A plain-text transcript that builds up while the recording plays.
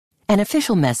An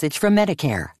official message from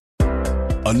Medicare.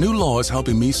 A new law is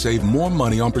helping me save more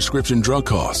money on prescription drug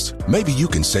costs. Maybe you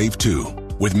can save too.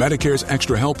 With Medicare's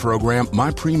Extra Help program,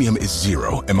 my premium is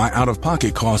zero and my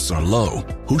out-of-pocket costs are low.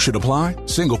 Who should apply?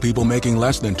 Single people making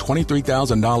less than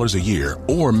 $23,000 a year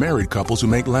or married couples who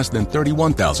make less than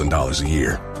 $31,000 a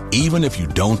year. Even if you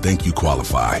don't think you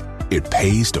qualify, it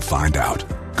pays to find out.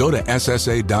 Go to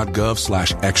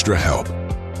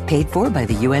ssa.gov/extrahelp. Paid for by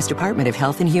the U.S. Department of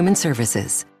Health and Human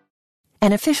Services.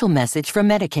 An official message from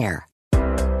Medicare.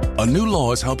 A new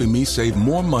law is helping me save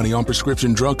more money on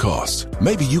prescription drug costs.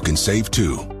 Maybe you can save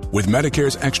too. With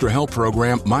Medicare's Extra Help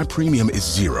program, my premium is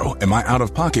zero and my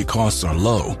out-of-pocket costs are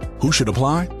low. Who should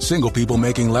apply? Single people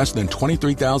making less than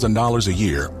 $23,000 a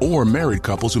year or married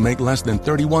couples who make less than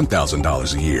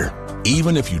 $31,000 a year.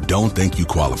 Even if you don't think you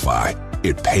qualify,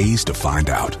 it pays to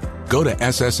find out. Go to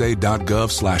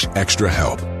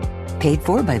ssa.gov/extrahelp. Paid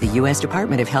for by the U.S.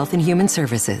 Department of Health and Human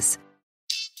Services.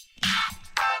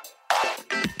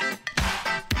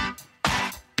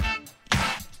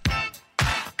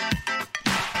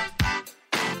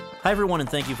 Hi, everyone, and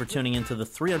thank you for tuning in to the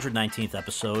 319th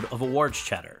episode of Awards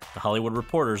Chatter, the Hollywood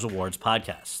Reporter's awards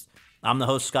podcast. I'm the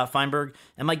host, Scott Feinberg,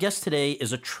 and my guest today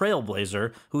is a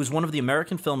trailblazer who is one of the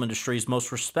American film industry's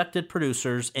most respected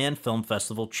producers and film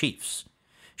festival chiefs.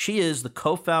 She is the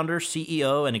co-founder,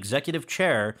 CEO, and executive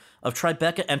chair of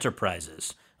Tribeca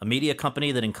Enterprises, a media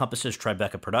company that encompasses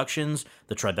Tribeca Productions,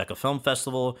 the Tribeca Film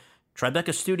Festival,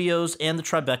 Tribeca Studios, and the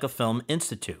Tribeca Film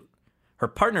Institute. Her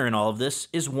partner in all of this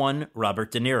is one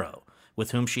Robert De Niro,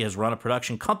 with whom she has run a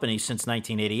production company since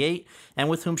 1988 and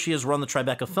with whom she has run the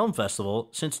Tribeca Film Festival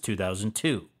since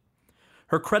 2002.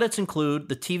 Her credits include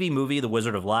the TV movie The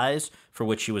Wizard of Lies, for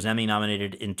which she was Emmy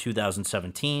nominated in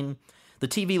 2017, the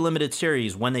TV limited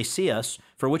series When They See Us,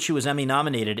 for which she was Emmy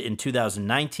nominated in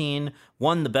 2019,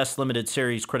 won the Best Limited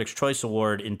Series Critics' Choice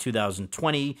Award in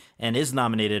 2020, and is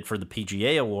nominated for the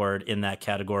PGA Award in that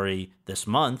category this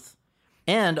month,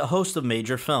 and a host of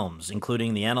major films,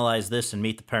 including the Analyze This and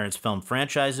Meet the Parents film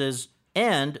franchises,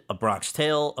 and A Bronx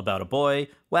Tale, About a Boy,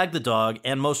 Wag the Dog,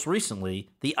 and most recently,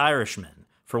 The Irishman,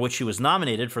 for which she was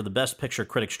nominated for the Best Picture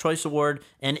Critics' Choice Award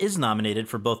and is nominated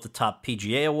for both the top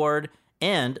PGA Award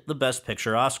and the Best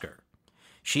Picture Oscar.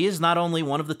 She is not only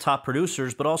one of the top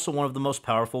producers, but also one of the most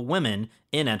powerful women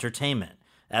in entertainment,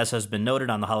 as has been noted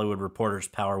on the Hollywood Reporter's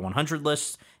Power 100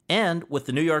 list, and with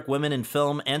the New York Women in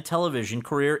Film and Television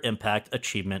Career Impact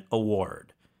Achievement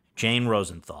Award. Jane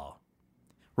Rosenthal.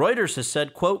 Reuters has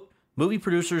said, quote, movie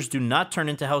producers do not turn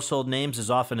into household names as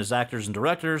often as actors and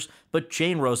directors, but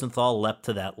Jane Rosenthal leapt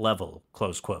to that level,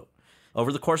 close quote.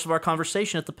 Over the course of our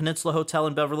conversation at the Peninsula Hotel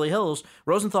in Beverly Hills,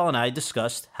 Rosenthal and I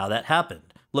discussed how that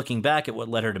happened, looking back at what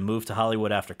led her to move to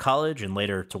Hollywood after college and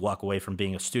later to walk away from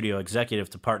being a studio executive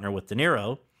to partner with De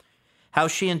Niro, how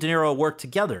she and De Niro worked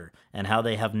together and how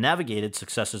they have navigated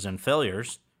successes and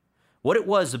failures, what it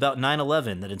was about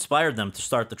 9/11 that inspired them to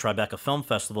start the Tribeca Film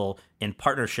Festival in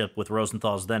partnership with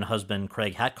Rosenthal's then-husband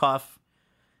Craig Hatkoff,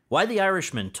 why The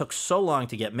Irishman took so long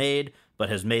to get made but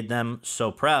has made them so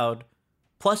proud,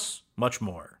 plus much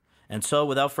more. And so,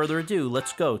 without further ado,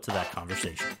 let's go to that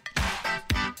conversation.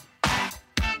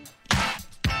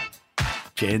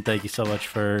 Jane, thank you so much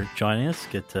for joining us.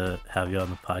 Good to have you on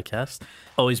the podcast.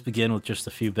 Always begin with just a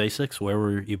few basics. Where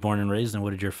were you born and raised, and what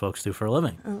did your folks do for a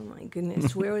living? Oh, my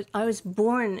goodness. I was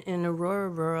born in Aurora,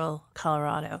 rural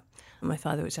Colorado. My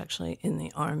father was actually in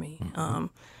the Army, and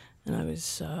I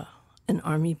was an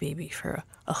Army baby for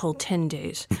a whole 10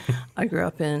 days. I grew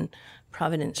up in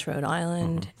Providence, Rhode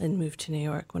Island, and moved to New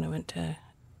York when I went to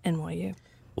NYU.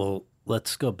 Well,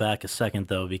 let's go back a second,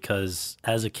 though, because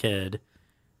as a kid,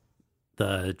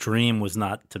 the dream was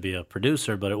not to be a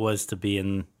producer, but it was to be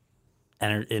in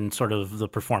sort of the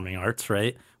performing arts,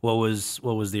 right? What was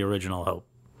the original hope?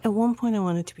 At one point, I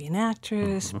wanted to be an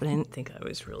actress, but I didn't think I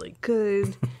was really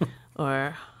good,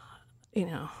 or, I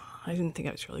didn't think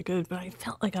I was really good, but I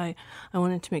felt like I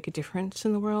wanted to make a difference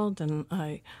in the world, and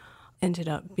I ended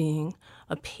up being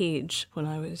a page when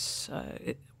I was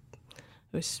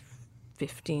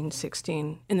 15,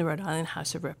 16, in the Rhode Island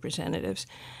House of Representatives,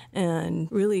 and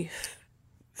really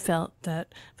felt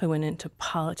that if I went into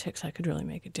politics, I could really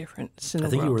make a difference in the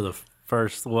world. I think you were the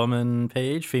first woman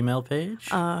page, female page?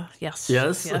 Yes.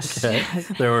 Yes? Okay.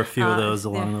 There were a few of those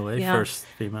along the way. Yeah. First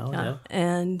female, yeah.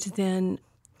 And then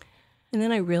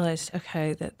I realized,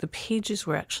 okay, that the pages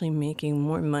were actually making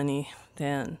more money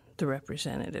than the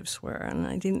representatives were, and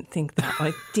I didn't think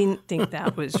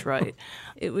that was right.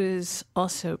 It was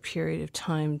also a period of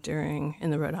time in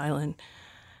the Rhode Island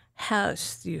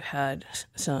House, you had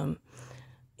some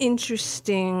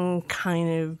interesting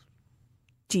kind of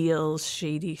deals,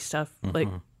 shady stuff, like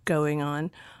going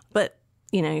on. But,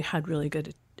 you had really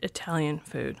good Italian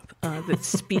food. The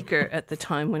speaker at the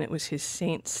time, when it was his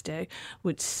Saint's Day,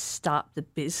 would stop the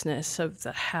business of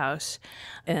the house,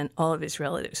 and all of his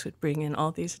relatives would bring in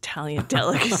all these Italian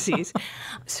delicacies.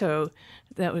 So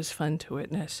that was fun to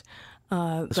witness.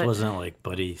 This wasn't like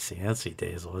Buddy Cianci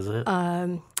days, was it?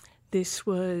 This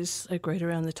was like right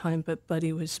around the time, but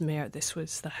Buddy was mayor. This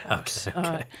was the house.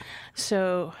 Okay.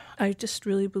 So I just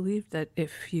really believed that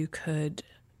if you could,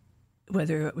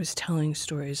 whether it was telling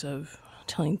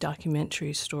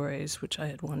documentary stories, which I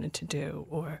had wanted to do,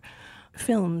 or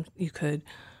film, you could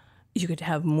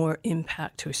have more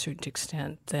impact to a certain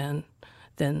extent than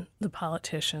the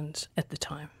politicians at the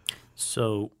time.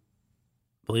 So,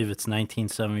 I believe it's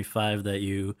 1975 that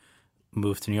you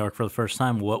moved to New York for the first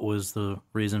time. What was the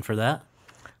reason for that?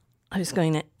 I was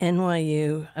going to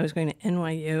NYU.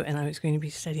 And I was going to be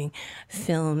studying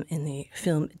film in the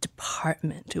film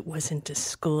department. It wasn't a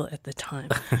school at the time,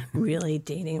 really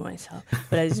dating myself.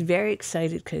 But I was very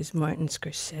excited because Martin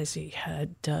Scorsese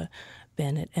had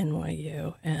been at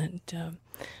NYU, and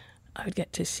I would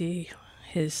get to see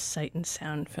his Sight and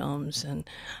Sound films, and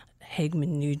Haig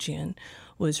Manoogian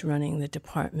was running the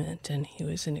department, and he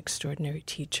was an extraordinary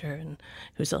teacher, and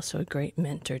he was also a great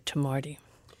mentor to Marty.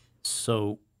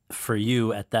 So for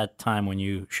you at that time when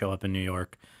you show up in New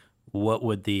York, what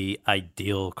would the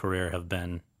ideal career have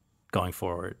been going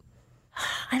forward?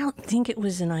 I don't think it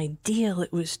was an ideal.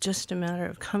 It was just a matter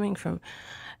of coming from...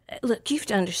 Look, you have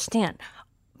to understand,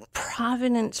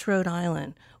 Providence, Rhode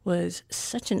Island was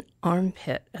such an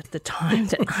armpit at the time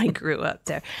that I grew up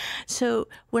there. So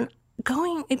when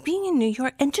being in New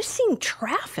York and just seeing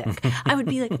traffic, I would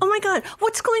be like, oh my God,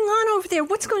 what's going on over there?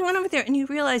 What's going on over there? And you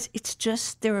realize it's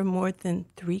just there are more than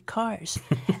 3 cars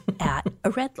at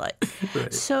a red light.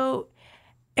 Right. So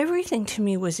everything to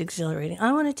me was exhilarating.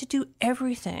 I wanted to do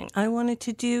everything. I wanted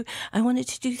to do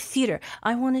theater.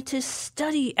 I wanted to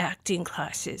study acting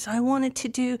classes. I wanted to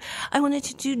do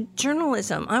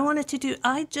journalism.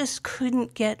 I just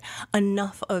couldn't get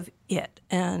enough of it,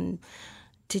 and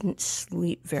didn't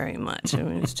sleep very much. I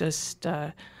mean, it was just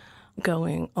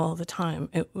going all the time.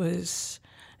 It was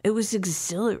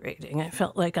exhilarating. I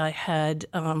felt like I had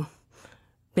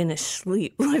been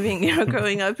asleep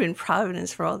growing up in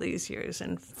Providence for all these years.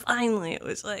 And finally it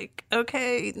was like,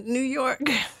 okay, New York.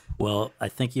 Well, I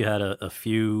think you had a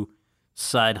few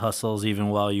side hustles even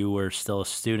while you were still a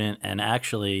student. And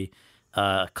actually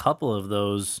a couple of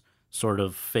those sort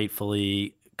of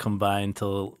fatefully combined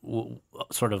to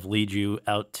sort of lead you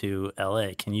out to LA.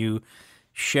 Can you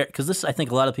share? Because I think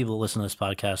a lot of people that listen to this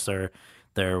podcast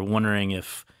they're wondering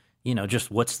if, just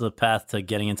what's the path to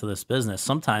getting into this business?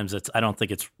 Sometimes I don't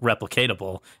think it's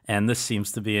replicatable. And this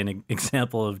seems to be an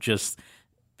example of just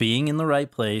being in the right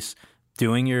place,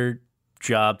 doing your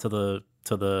job to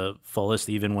the fullest,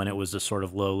 even when it was a sort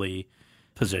of lowly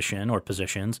position or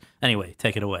positions. Anyway,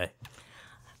 take it away.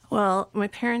 Well, my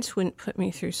parents wouldn't put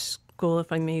me through school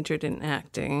if I majored in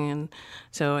acting, and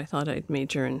so I thought I'd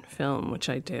major in film, which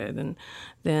I did. And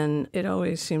then it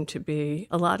always seemed to be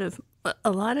a lot of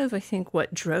I think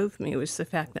what drove me was the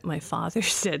fact that my father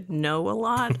said no a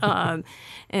lot,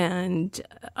 and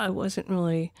I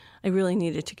really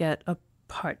needed to get a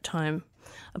part-time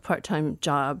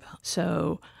job,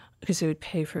 so because it would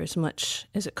pay for as much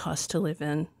as it cost to live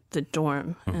in the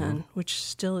dorm, and which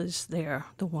still is there,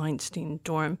 the Weinstein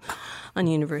dorm on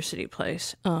University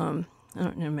Place. I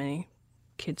don't know many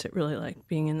kids that really like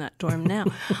being in that dorm now.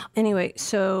 Anyway,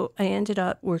 so I ended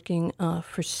up working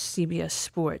for CBS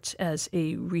Sports as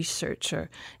a researcher.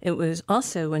 It was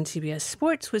also when CBS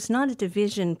Sports was not a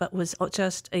division, but was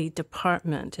just a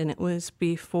department, and it was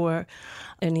before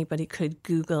anybody could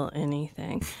Google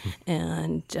anything,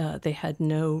 and they had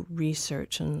no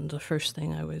research, and the first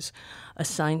thing I was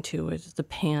assigned to was the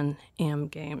Pan Am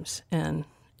Games, and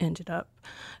ended up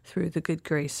through the good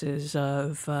graces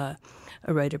of a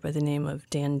writer by the name of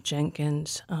Dan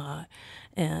Jenkins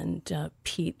and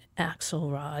Pete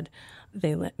Axelrod.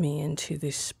 They let me into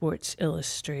the Sports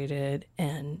Illustrated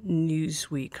and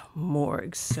Newsweek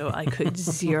morgues so I could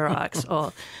Xerox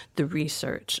all the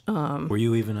research. Were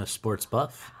you even a sports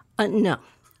buff? No.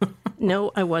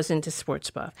 No, I wasn't a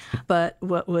sports buff. But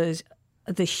what was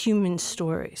the human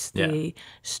stories, the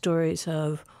stories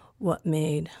of what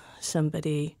made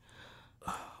somebody,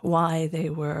 why they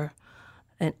were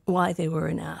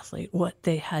an athlete, what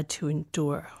they had to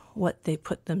endure, what they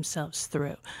put themselves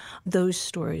through. Those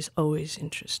stories always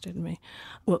interested me.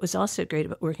 What was also great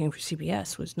about working for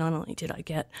CBS was not only did I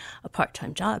get a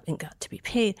part-time job and got to be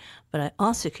paid, but I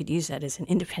also could use that as an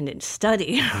independent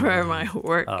study for my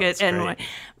work at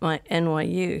my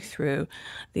NYU through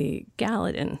the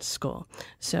Gallatin School.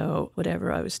 So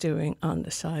whatever I was doing on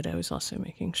the side, I was also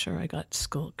making sure I got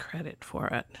school credit for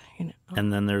it.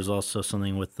 And then there's also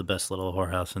something with the Best Little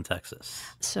Whorehouse in Texas.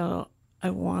 So I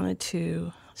wanted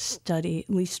to study.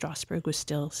 Lee Strasberg was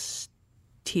still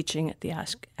teaching at the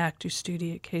Actors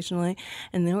Studio occasionally,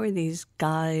 and there were these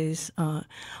guys.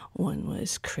 One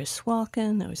was Chris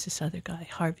Walken. There was this other guy,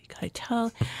 Harvey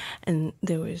Keitel, and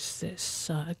there was this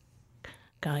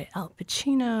guy, Al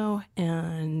Pacino,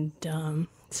 and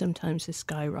sometimes this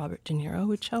guy, Robert De Niro,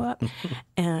 would show up,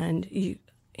 and you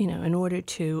know, in order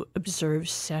to observe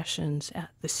sessions at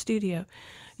the studio,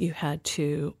 you had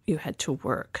to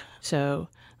work. So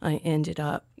I ended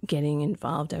up getting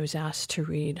involved. I was asked to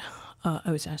read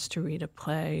a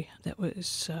play that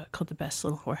was called The Best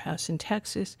Little Whorehouse in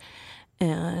Texas,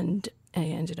 and I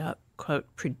ended up, quote,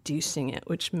 producing it,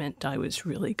 which meant I was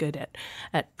really good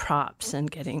at props and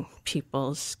getting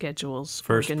people's schedules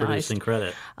First organized. Producing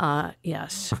credit.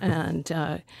 Yes,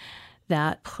 and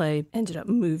that play ended up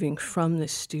moving from the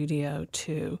studio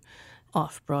to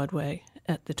off-Broadway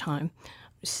at the time.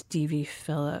 Stevie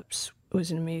Phillips was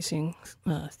an amazing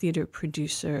theater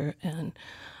producer and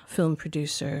film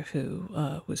producer who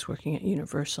was working at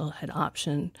Universal, had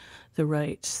optioned the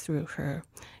rights through her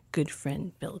good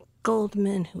friend Bill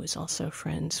Goldman, who was also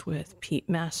friends with Pete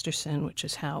Masterson, which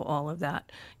is how all of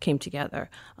that came together.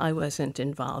 I wasn't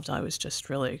involved. I was just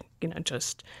really,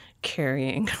 just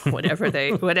carrying whatever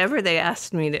they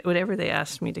asked me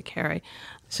to carry.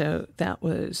 So that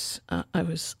was I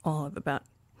was all of about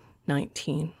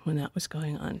 19 when that was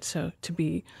going on. So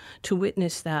to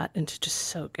witness that and to just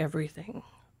soak everything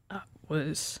up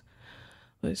was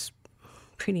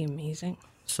pretty amazing.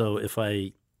 So if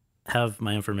I have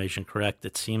my information correct,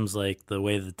 it seems like the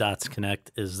way the dots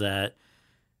connect is that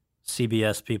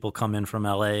CBS people come in from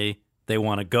LA, they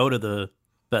want to go to the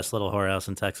Best Little Whorehouse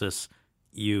in Texas.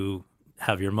 You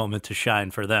have your moment to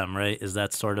shine for them, right? Is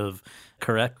that sort of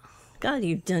correct? God,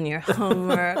 you've done your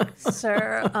homework,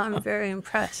 sir. I'm very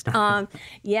impressed.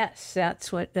 Yes,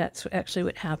 that's actually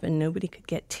what happened. Nobody could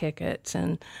get tickets,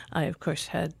 and I, of course,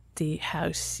 had the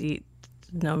house seat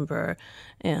number,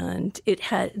 and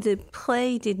the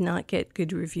play did not get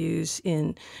good reviews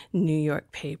in New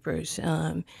York papers,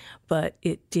 but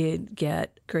it did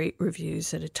get great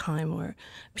reviews at a time where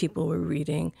people were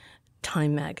reading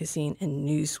Time magazine and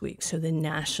Newsweek, so the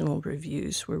national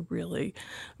reviews were really,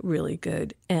 really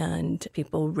good, and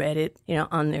people read it,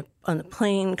 on the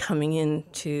plane coming in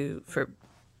for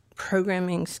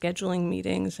programming, scheduling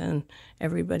meetings, and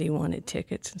everybody wanted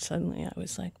tickets, and suddenly I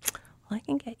was like, well, I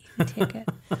can get you a ticket.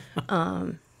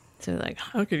 So like,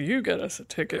 how could you get us a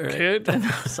ticket, kid? And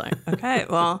I was like, okay,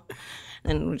 well,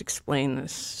 and would explain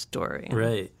this story.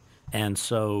 Right. And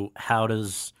so how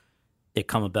does it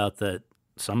come about that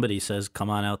somebody says, come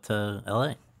on out to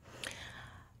L.A.?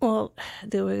 Well,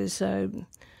 there was, I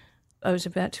was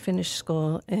about to finish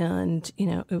school, and,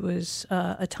 it was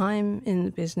a time in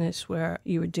the business where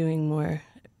you were doing more.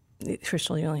 First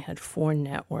of all, you only had 4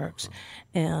 networks,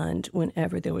 and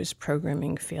whenever there was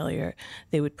programming failure,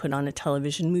 they would put on a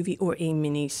television movie or a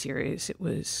mini-series. It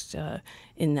was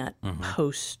in that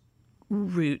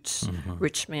post-Roots,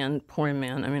 rich man, poor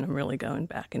man. I mean, I'm really going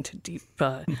back into deep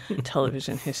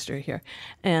television history here.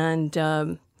 And,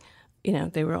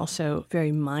 they were also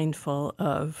very mindful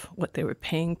of what they were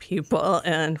paying people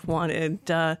and wanted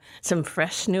some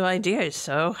fresh new ideas.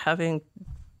 So having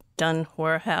done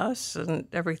Whorehouse and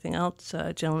everything else,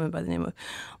 a gentleman by the name of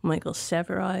Michael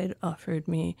Severide offered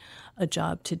me a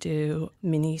job to do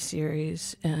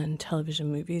miniseries and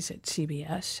television movies at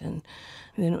CBS, and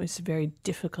then it was a very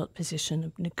difficult position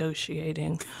of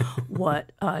negotiating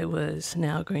what I was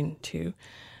now going to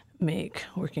make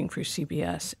working for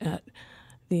CBS at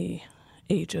the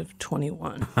age of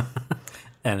 21.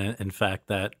 And in fact,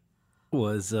 that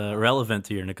was relevant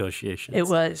to your negotiations. It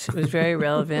was very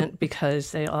relevant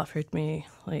because they offered me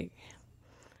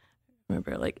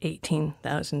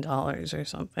 $18,000 or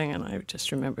something, and I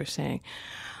just remember saying,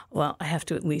 "Well, I have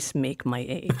to at least make my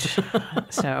age."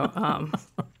 So and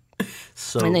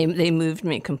they moved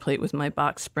me complete with my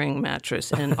box spring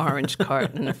mattress and an orange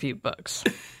cart and a few books.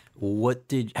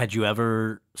 Had you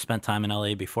ever spent time in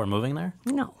LA before moving there?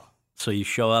 No. So you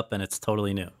show up and it's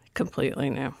totally new. Completely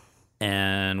new.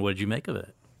 And what did you make of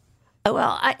it?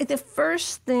 Well, the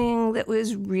first thing that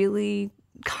was really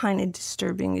kind of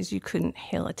disturbing is you couldn't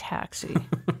hail a taxi.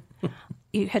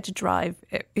 you had to drive.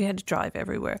 You had to drive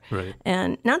everywhere. Right.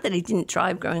 And not that I didn't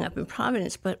drive growing up in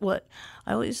Providence, but what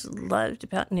I always loved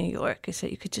about New York is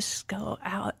that you could just go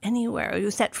out anywhere. It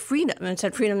was that freedom. And it's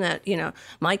that freedom that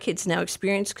my kids now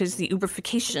experience because the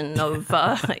Uberification of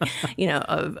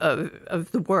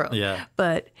of the world. Yeah.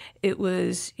 But it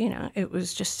was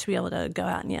just to be able to go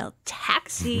out and yell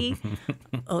taxi.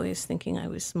 Always thinking I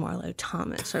was Marlo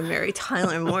Thomas or Mary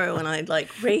Tyler Moore when I'd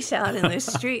race out in the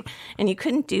street, and you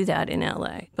couldn't do that in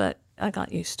LA. But I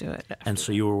got used to it. And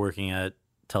so you were working at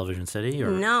Television City,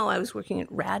 or no? I was working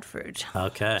at Radford.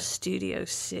 Okay. Studio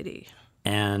City.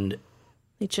 And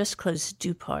they just closed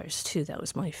Dupar's too. That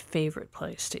was my favorite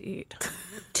place to eat.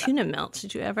 Tuna melts.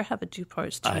 Did you ever have a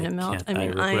Dupar's tuna melt?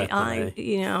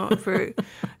 I for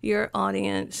your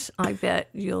audience, I bet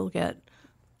you'll get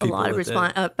a lot of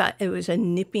response. But it was a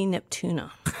nippy nip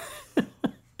tuna.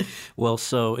 Well,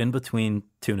 so in between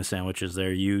tuna sandwiches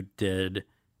there, you did,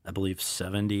 I believe,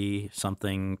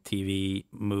 70-something TV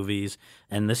movies.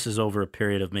 And this is over a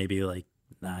period of maybe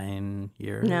 9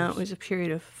 years? No, it was a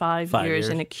period of 5 years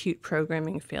and acute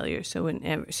programming failure. So when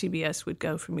CBS would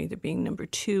go from either being number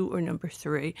 2 or number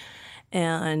 3.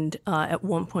 And at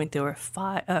one point, there were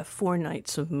 4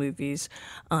 nights of movies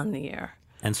on the air.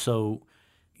 And so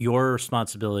your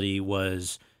responsibility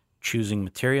was choosing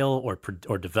material or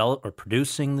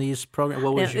producing these programs?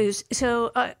 What was first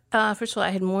of all, I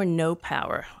had more no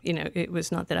power. It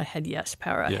was not that I had yes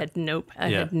power. I had no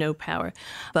power.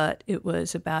 But it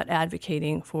was about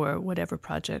advocating for whatever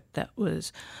project that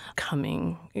was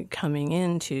coming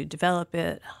in to develop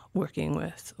it, working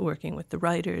with the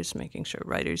writers, making sure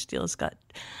writers' deals got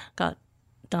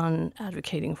done,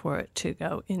 advocating for it to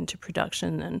go into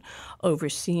production and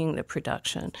overseeing the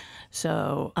production.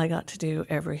 So I got to do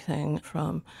everything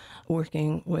from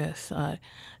working with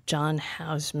John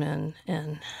Houseman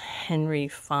and Henry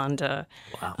Fonda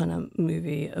on a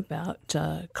movie about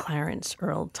Clarence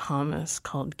Earl Thomas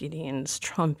called Gideon's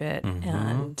Trumpet.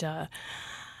 And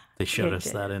they showed us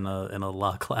that in a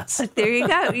law class. There you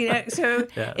go. So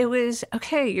It was,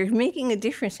 okay, you're making a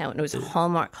difference now. And it was a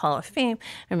Hallmark Hall of Fame.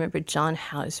 I remember John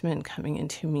Houseman coming in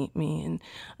to meet me and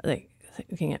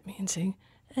looking at me and saying,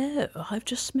 "Oh, I've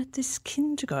just met this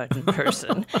kindergarten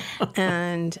person."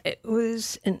 And it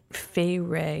was Fay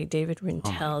Wray, David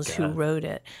Rintel's, who wrote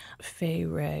it. Fay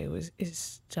Wray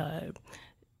is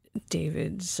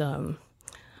David's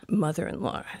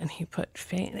mother-in-law, and he put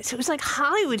Faye in it. So it was like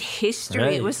Hollywood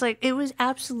history. Right. It was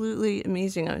absolutely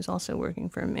amazing. I was also working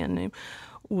for a man named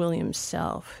William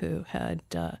Self, who had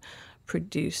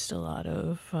produced a lot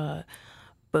of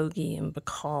Bogey and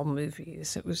Bacall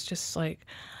movies. It was just I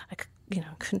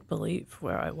couldn't believe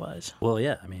where I was. Well,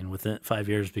 yeah. I mean, within 5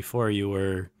 years before, you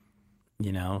were,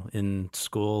 in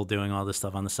school doing all this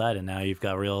stuff on the side, and now you've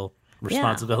got real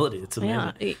responsibility. It's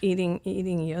amazing. Yeah,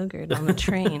 eating yogurt on the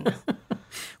train.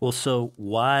 Well, so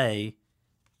why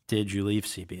did you leave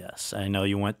CBS? I know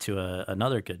you went to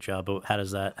another good job, but how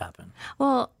does that happen?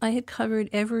 Well, I had covered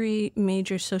every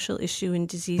major social issue and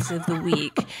disease of the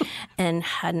week and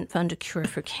hadn't found a cure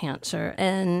for cancer.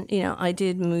 And, I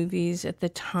did movies at the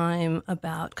time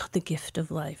called The Gift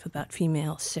of Life, about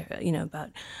female, about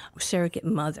surrogate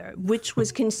mother, which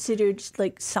was considered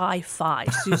sci-fi.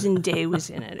 Susan Day was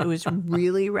in it. It was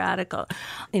really radical.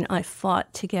 And I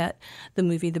fought to get the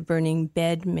movie The Burning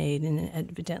Bed made, and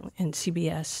evidently, and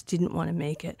CBS didn't want to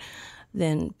make it.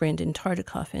 Then Brandon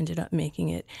Tartikoff ended up making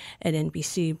it at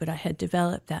NBC, but I had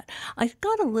developed that. I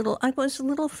was a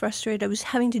little frustrated. I was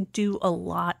having to do a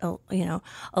lot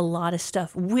of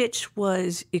stuff, which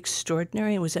was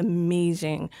extraordinary. It was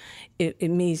amazing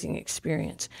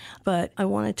experience. But I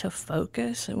wanted to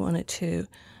focus. I wanted to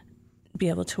be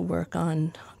able to work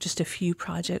on just a few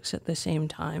projects at the same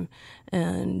time,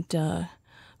 and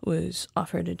was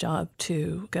offered a job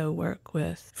to go work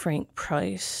with Frank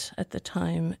Price at the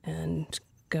time and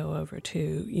go over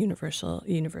to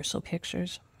Universal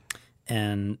Pictures.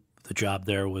 And the job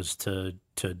there was to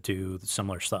do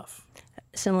similar stuff.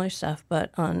 Similar stuff,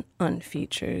 but on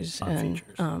features.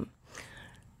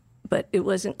 But it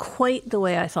wasn't quite the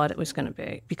way I thought it was going to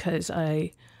be, because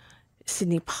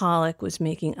Sidney Pollack was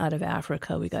making Out of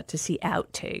Africa. We got to see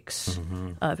outtakes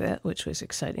of it, which was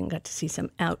exciting. Got to see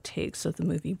some outtakes of the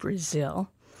movie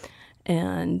Brazil.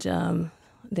 And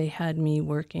they had me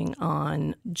working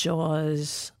on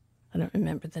Jaws. I don't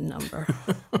remember the number.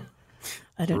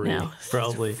 I don't know.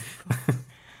 Probably.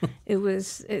 It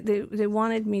was, they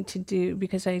wanted me to do,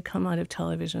 because I had come out of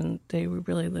television, they were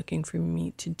really looking for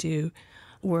me to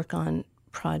work on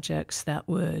projects that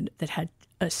had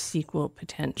a sequel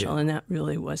potential, and that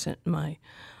really wasn't my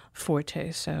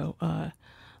forte. So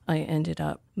I ended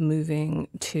up moving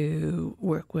to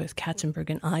work with Katzenberg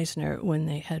and Eisner when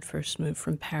they had first moved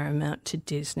from Paramount to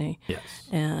Disney. Yes.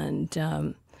 And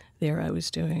there I was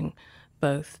doing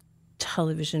both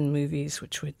television movies,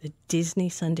 which were the Disney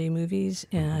Sunday movies,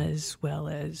 as well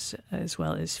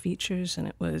as features. And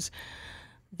it was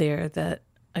there that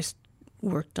I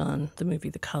worked on the movie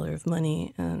The Color of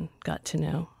Money and got to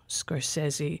know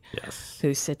Scorsese, Yes.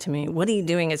 who said to me, "What are you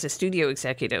doing as a studio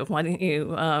executive? Why don't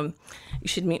you, you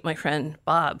should meet my friend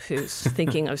Bob, who's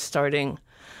thinking of starting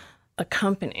a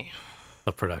company."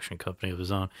 A production company of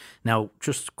his own. Now,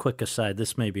 just quick aside,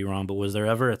 this may be wrong, but was there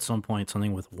ever at some point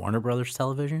something with Warner Brothers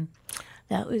Television?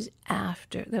 That was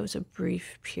a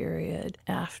brief period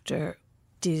after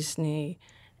Disney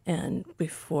and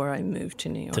before I moved to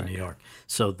New York. To New York.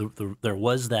 So there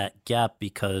was that gap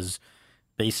because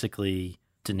basically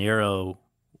De Niro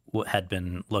had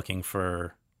been looking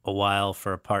for a while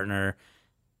for a partner.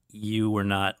 You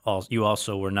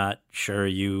also were not sure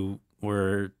you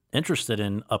were interested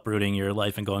in uprooting your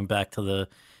life and going back to the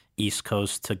East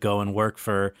Coast to go and work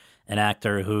for an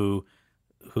actor who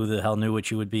the hell knew what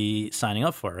you would be signing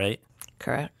up for, right?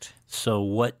 Correct. So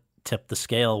what tipped the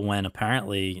scale when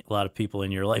apparently a lot of people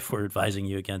in your life were advising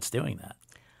you against doing that?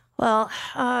 Well,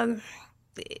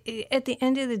 at the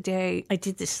end of the day, I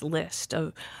did this list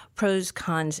of pros,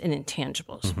 cons, and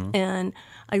intangibles. Mm-hmm. And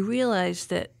I realized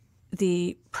that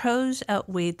the pros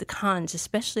outweighed the cons,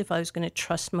 especially if I was going to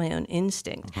trust my own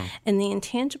instinct. Mm-hmm. And the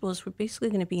intangibles were basically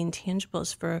going to be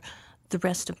intangibles for the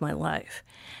rest of my life.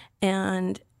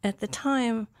 And at the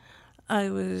time, I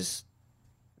was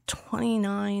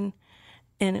 29,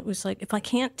 and it was like, if I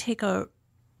can't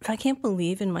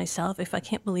believe in myself, if I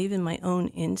can't believe in my own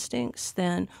instincts,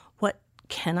 then what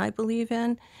can I believe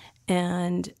in?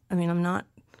 And I mean, I'm not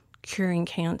curing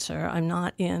cancer. I'm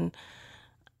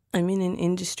in an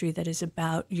industry that is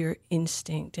about your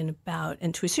instinct and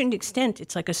to a certain extent,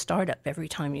 it's like a startup. Every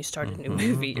time you start a new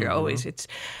movie, you're always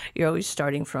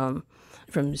starting from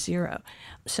zero.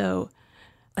 So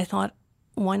I thought,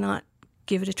 why not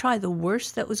give it a try? The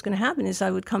worst that was going to happen is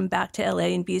I would come back to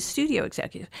LA and be a studio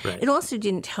executive. Right. It also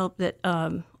didn't help that,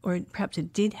 or perhaps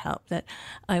it did help that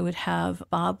I would have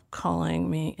Bob calling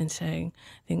me and saying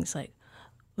things like,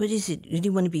 "What is it? Do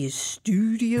you want to be a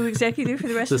studio executive for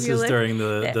the rest of your life?" This is during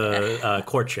the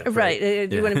courtship, right?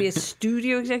 Do you want to be a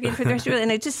studio executive for the rest of your life?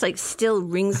 And it just like still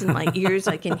rings in my ears.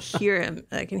 I can hear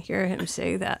him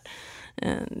say that.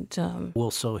 And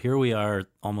well, so here we are,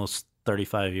 almost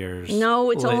 35 years. No,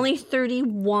 it's only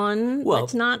 31. Well,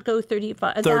 let's not go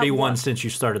 35. 31 since you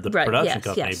started the production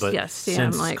company, but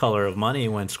since Color of Money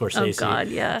when Scorsese. Oh God,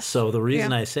 yes. So the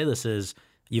reason I say this is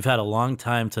you've had a long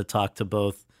time to talk to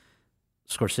both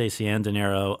Scorsese and De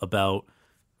Niro about,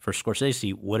 for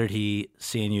Scorsese, what did he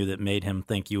see in you that made him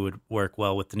think you would work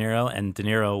well with De Niro? And De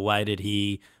Niro, why did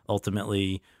he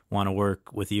ultimately want to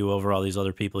work with you over all these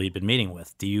other people he'd been meeting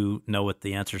with? Do you know what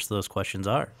the answers to those questions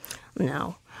are?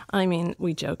 No. I mean,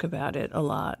 we joke about it a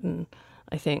lot, and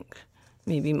I think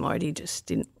maybe Marty just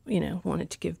didn't, wanted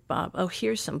to give Bob, "Oh,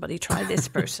 here's somebody, try this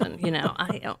person,"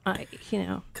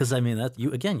 Because, I mean, that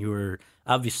you were,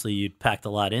 obviously you'd packed a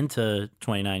lot into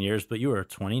 29 years, but you were a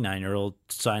 29-year-old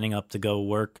signing up to go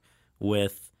work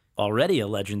with already a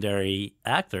legendary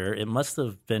actor. It must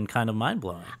have been kind of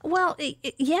mind-blowing. Well,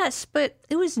 yes, but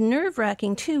it was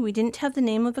nerve-wracking, too. We didn't have the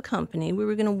name of a company. We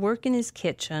were going to work in his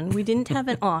kitchen. We didn't have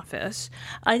an office.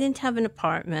 I didn't have an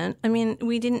apartment. I mean,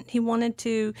 he wanted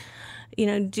to,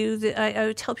 I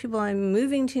would tell people I'm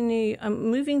moving to New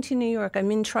York.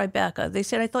 I'm in Tribeca. They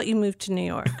said, "I thought you moved to New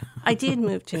York." I did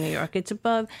move to New York. It's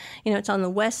above, it's on the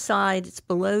west side. It's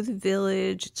below the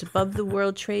Village. It's above the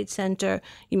World Trade Center.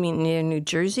 You mean near New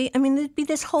Jersey? I mean, there'd be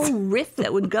this whole riff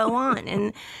that would go on.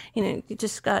 And, you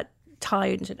just got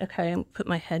tired and said, "Okay, I'll put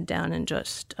my head down and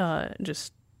just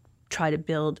try to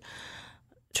build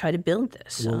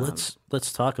this." Well,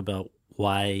 let's talk about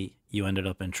why you ended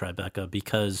up in Tribeca,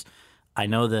 because I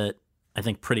know that I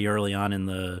think pretty early on in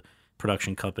the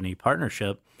production company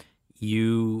partnership,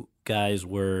 you guys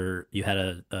had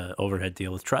a overhead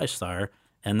deal with TriStar,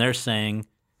 and they're saying,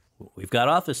 "We've got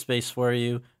office space for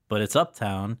you, but it's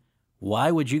uptown."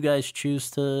 Why would you guys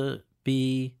choose to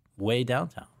be way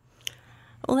downtown?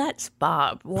 Well, that's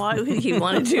Bob. Why would he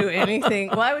want to do anything?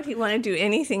 Why would he want to do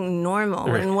anything normal?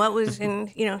 Right. And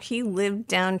he lived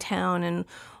downtown, and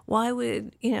why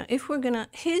would, if we're going to,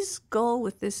 his goal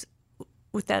with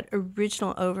that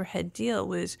original overhead deal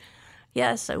was,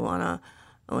 yes, I want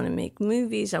to make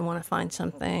movies. I want to find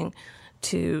something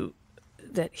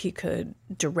that he could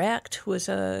direct was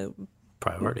a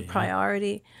priority.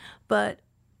 Yeah. But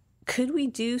could we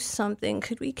do something?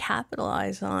 Could we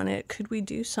capitalize on it? Could we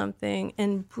do something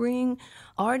and bring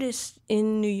artists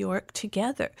in New York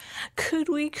together? Could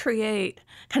we create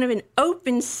kind of an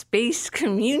open space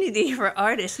community for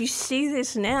artists? You see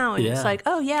this now, and it's like,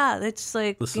 oh yeah, that's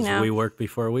like, this is WeWork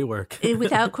before WeWork.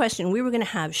 Without question, we were going to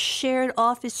have shared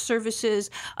office services,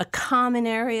 a common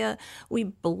area. We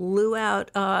blew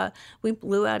out a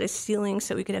ceiling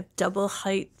so we could have double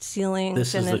height ceilings.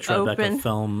 This is the Tribeca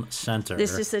Film Center.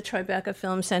 This is the Tribeca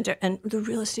Film Center. And the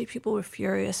real estate people were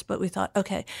furious, but we thought,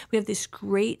 okay, we have this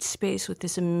great space with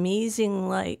this amazing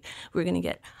light. We're going to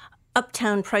get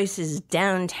uptown prices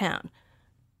downtown,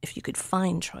 if you could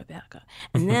find Tribeca.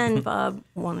 And then Bob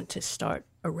wanted to start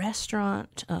a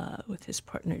restaurant with his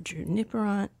partner Drew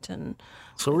Niparant, and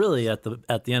so really at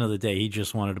the end of the day, he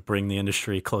just wanted to bring the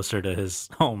industry closer to his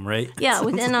home, right? Yeah,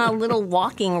 within a little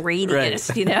walking radius,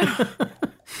 right. You know.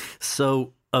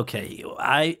 So okay,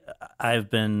 I've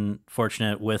been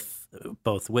fortunate with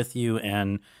both with you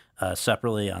and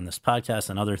separately on this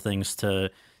podcast and other things to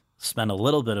spend a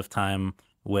little bit of time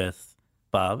with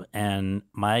Bob, and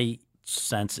my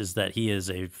sense is that he is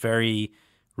a very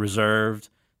reserved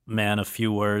man of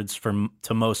few words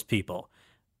to most people.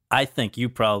 I think you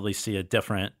probably see a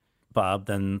different Bob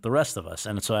than the rest of us,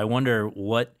 and so I wonder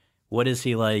what is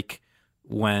he like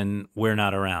when we're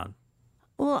not around?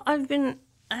 Well,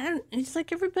 it's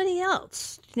like everybody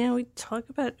else. You know, we talk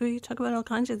about all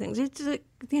kinds of things. It's like,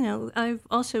 you know, I've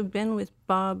also been with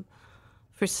Bob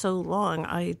for so long.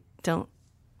 I don't,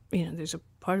 you know, there's a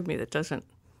part of me that doesn't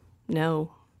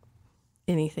know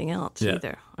anything else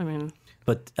either. I mean,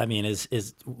 but I mean, is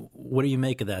what do you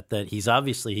make of that? That he's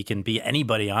obviously he can be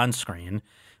anybody on screen,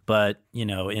 but you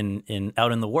know, in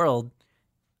out in the world,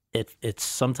 it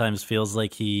sometimes feels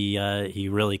like he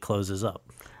really closes up.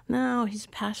 No, he's a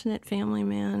passionate family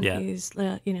man. Yeah. He's,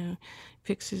 you know,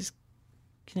 picks his,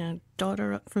 you know,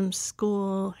 daughter up from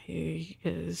school. He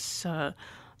is,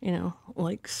 you know,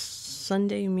 likes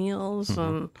Sunday meals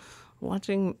and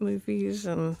watching movies,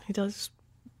 and he does,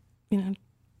 you know,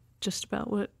 just about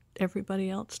what everybody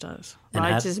else does. And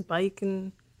rides his bike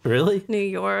in really New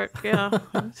York, yeah.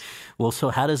 Well, so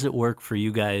how does it work for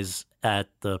you guys at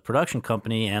the production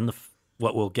company and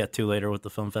what we'll get to later with the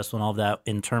film festival and all of that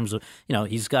in terms of, you know,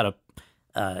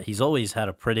 he's always had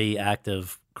a pretty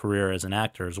active career as an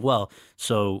actor as well.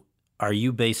 So are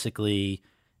you basically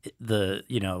the,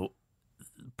 you know,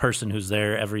 person who's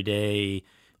there every day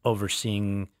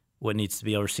overseeing what needs to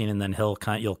be overseen, and then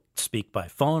you'll speak by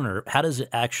phone, or how does it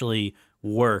actually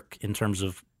work in terms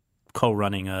of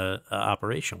co-running a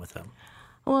operation with him?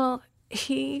 Well,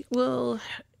 he will,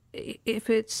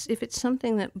 if it's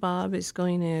something that Bob is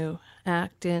going to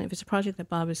act in, if it's a project that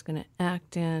Bob is going to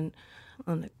act in,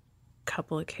 on the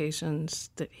couple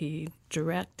occasions that he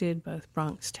directed, both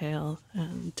Bronx Tale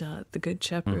and The Good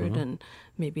Shepherd, and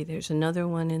maybe there's another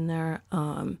one in there.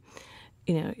 You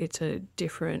know, it's a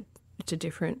different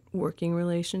working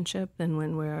relationship than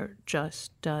when we're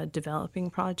just developing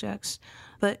projects.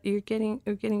 But you're getting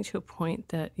to a point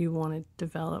that you want to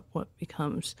develop what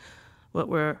becomes what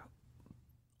we're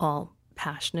all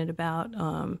passionate about.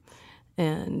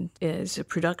 And as a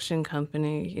production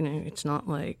company, you know, it's not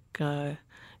like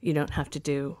you don't have to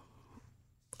do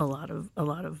a lot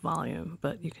of volume,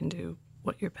 but you can do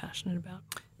what you're passionate about.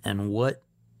 And what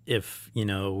if, you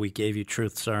know, we gave you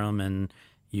truth serum and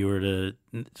you were to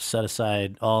set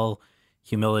aside all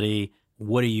humility,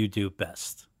 what do you do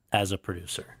best as a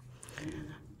producer?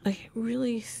 I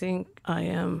really think I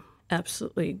am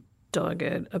absolutely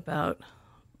dogged about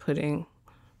putting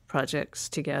projects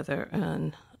together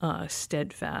and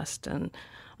steadfast and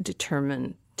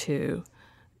determined to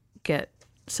get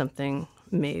something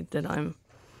made that I'm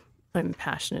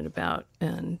passionate about,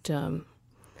 and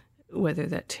whether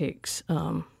that takes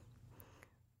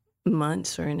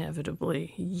months or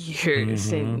inevitably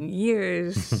years and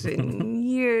years and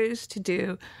years to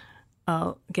do,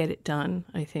 I'll get it done.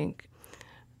 I think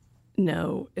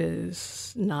no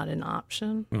is not an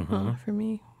option for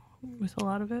me with a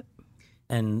lot of it.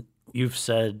 And you've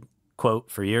said, quote,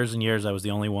 for years and years I was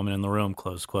the only woman in the room,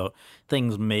 close quote.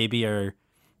 Things maybe are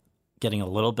getting a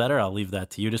little better. I'll leave that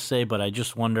to you to say, but I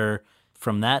just wonder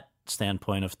from that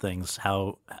standpoint of things,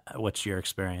 what's your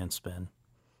experience been?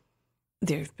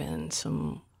 There have been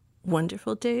some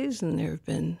wonderful days, and there have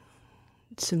been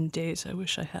some days I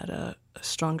wish I had a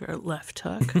stronger left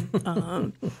hook.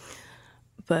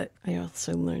 But I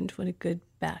also learned what a good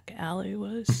back alley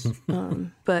was.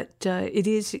 But it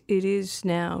is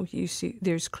now, you see,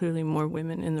 there's clearly more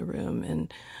women in the room.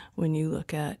 And when you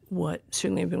look at what,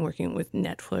 certainly I've been working with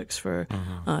Netflix for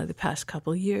the past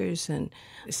couple of years, and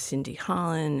Cindy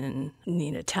Holland and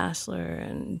Nina Tassler,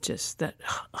 and just that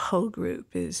whole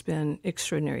group has been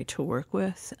extraordinary to work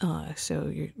with. So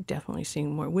you're definitely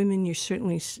seeing more women. You're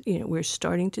certainly, we're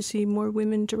starting to see more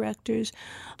women directors.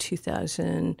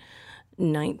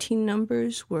 2019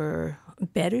 numbers were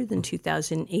better than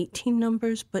 2018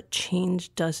 numbers, but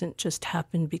change doesn't just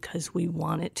happen because we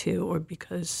want it to or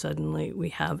because suddenly we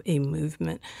have a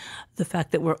movement. The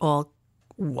fact that we're all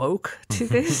woke to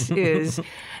this is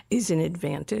an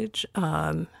advantage.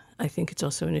 I think it's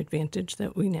also an advantage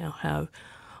that we now have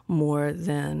more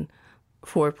than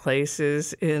 4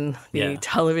 places in the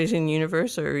television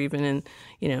universe, or even in,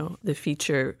 the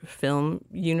feature film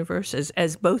universe,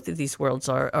 as both of these worlds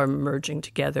are merging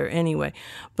together anyway.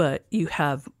 But you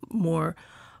have more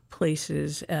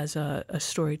places as a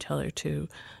storyteller to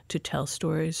tell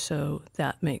stories, so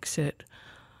that makes it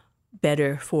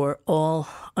better for all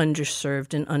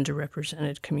underserved and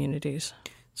underrepresented communities.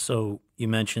 So you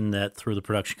mentioned that through the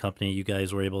production company, you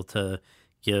guys were able to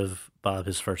give Bob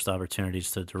his first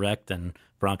opportunities to direct, and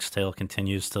Bronx Tale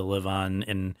continues to live on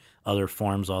in other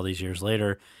forms all these years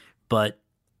later. But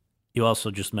you also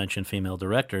just mentioned female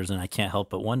directors, and I can't help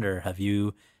but wonder, have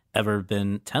you ever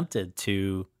been tempted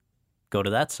to go to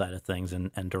that side of things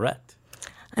and direct?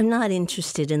 I'm not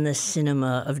interested in the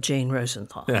cinema of Jane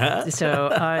Rosenthal. So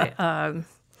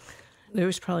there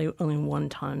was probably only one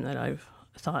time that I've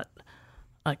thought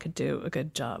I could do a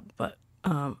good job, but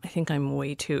I think I'm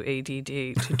way too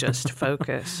ADD to just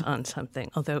focus on something,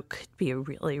 although it could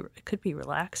be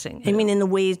relaxing. I mean, in the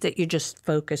ways that you're just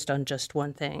focused on just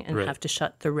one thing and have to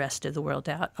shut the rest of the world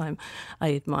out.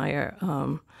 I admire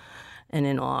and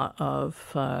in awe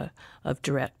of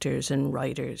directors and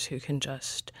writers who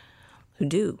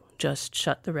do just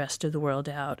shut the rest of the world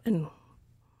out and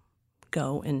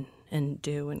go and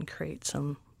do and create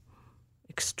some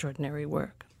extraordinary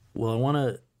work. Well, I want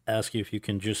to ask you if you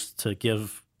can just to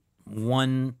give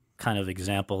one kind of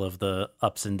example of the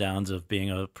ups and downs of being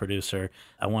a producer.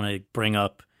 I want to bring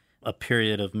up a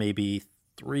period of maybe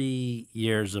 3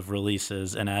 years of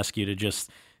releases and ask you to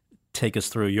just take us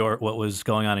through what was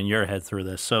going on in your head through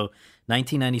this. So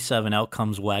 1997, out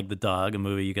comes Wag the Dog, a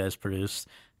movie you guys produced.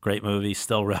 Great movie,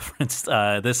 still referenced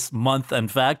this month, in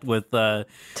fact, with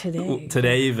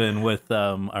today even with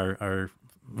our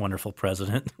wonderful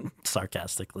president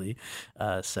sarcastically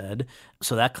said.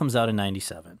 So that comes out in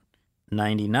 97.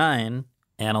 99,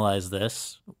 Analyze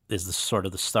This, is the sort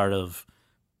of the start of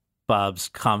Bob's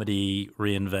comedy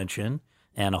reinvention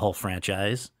and a whole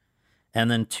franchise.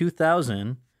 And then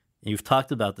 2000, you've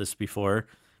talked about this before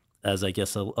as, I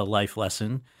guess, a life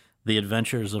lesson, The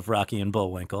Adventures of Rocky and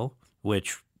Bullwinkle,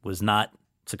 which was not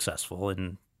successful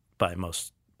by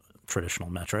most traditional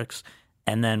metrics.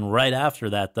 And then right after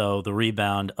that, though, the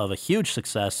rebound of a huge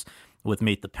success with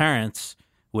Meet the Parents,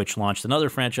 which launched another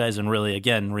franchise and really,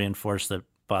 again, reinforced that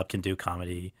Bob can do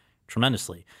comedy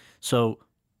tremendously. So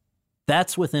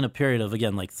that's within a period of,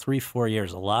 again, like 3-4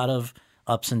 years, a lot of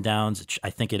ups and downs. I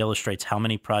think it illustrates how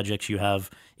many projects you have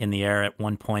in the air at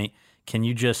one point. Can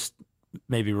you just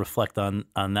maybe reflect on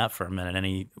that for a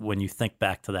minute, when you think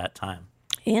back to that time?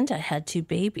 And I had 2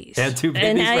 babies. I had 2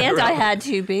 babies. I had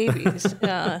 2 babies.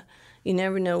 You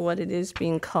never know what it is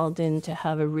being called in to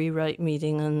have a rewrite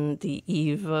meeting on the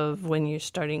eve of when you're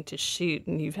starting to shoot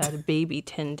and you've had a baby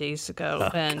 10 days ago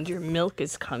and your milk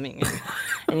is coming in.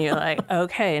 And you're like,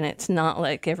 okay, and it's not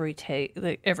like every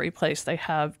place they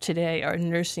have today are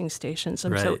nursing stations.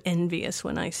 I'm so envious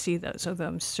when I see those, although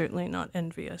I'm certainly not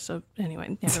envious. So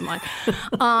anyway, never mind.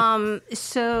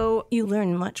 So you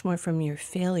learn much more from your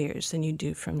failures than you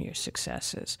do from your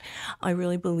successes. I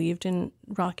really believed in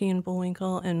Rocky and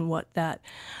Bullwinkle and what that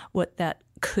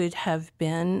could have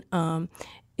been.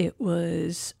 It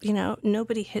was,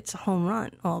 nobody hits a home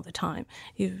run all the time.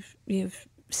 You've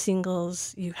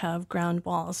singles, you have ground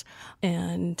balls,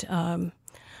 and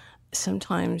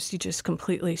sometimes you just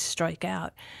completely strike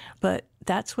out. But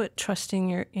that's what trusting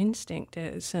your instinct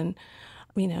is. And,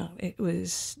 it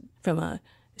was from a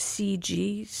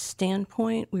CG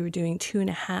standpoint, we were doing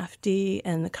 2.5D,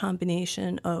 and the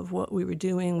combination of what we were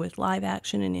doing with live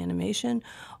action and animation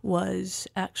was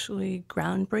actually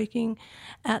groundbreaking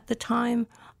at the time,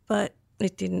 but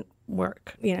it didn't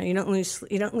work. You don't lose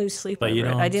sleep over it. But you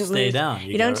don't stay down.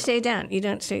 You don't stay down. You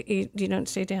don't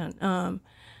stay down.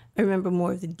 I remember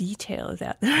more of the detail of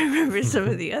that than I remember some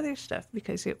of the other stuff,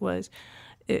 because it was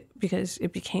because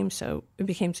it became so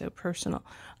personal.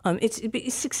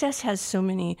 Success has so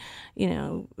many,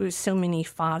 so many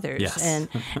fathers, Yes.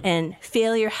 and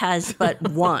failure has but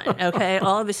one. Okay,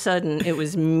 all of a sudden it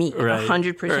was me,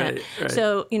 100%. Right.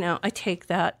 So I take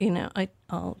that.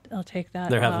 I'll take that.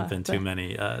 There haven't been too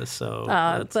many,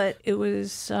 but it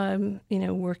was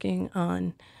working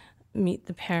on Meet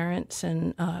the Parents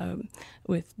and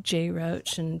with Jay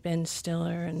Roach and Ben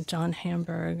Stiller and John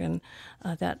Hamburg, and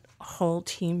that whole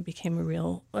team became a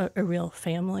real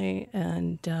family,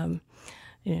 and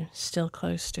still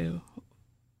close to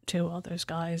all those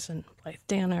guys and Blythe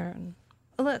Danner. And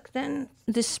look, then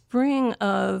the spring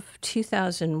of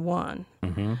 2001,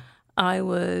 I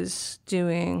was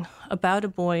doing About a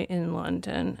Boy in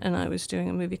London, and I was doing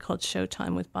a movie called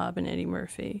Showtime with Bob and Eddie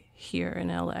Murphy here in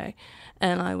L.A.,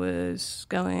 and I was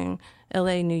going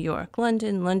L.A., New York,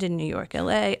 London, London, New York,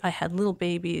 L.A. I had little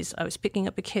babies. I was picking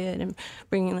up a kid and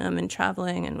bringing them and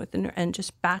traveling and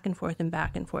just back and forth.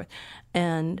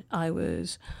 And I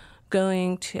was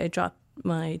I dropped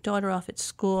my daughter off at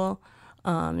school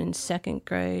in second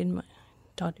grade, my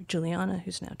daughter Juliana,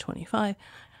 who's now 25,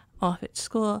 off at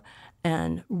school,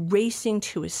 and racing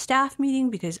to a staff meeting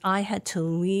because I had to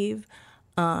leave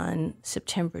on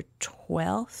September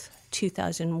 12th,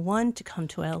 2001 to come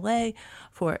to LA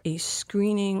for a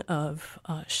screening of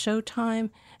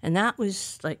Showtime. And that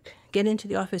was like, get into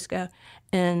the office, go.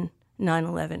 And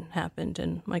 9/11 happened,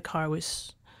 and my car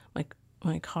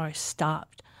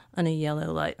stopped on a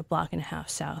yellow light a block and a half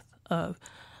south of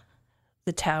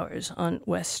the towers on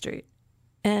West Street.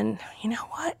 And you know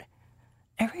what?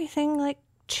 Everything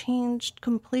changed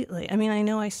completely. I mean, I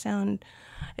know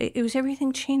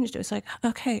everything changed. It was like,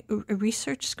 okay, a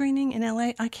research screening in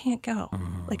LA, I can't go.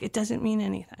 It doesn't mean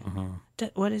anything.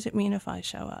 What does it mean if I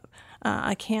show up?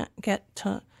 I can't get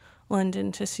to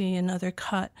London to see another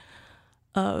cut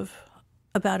of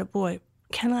About a Boy.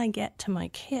 Can I get to my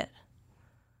kid?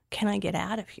 Can I get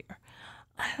out of here?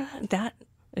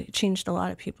 It changed a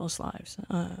lot of people's lives.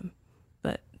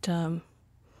 But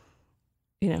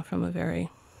from a very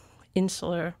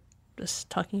insular, just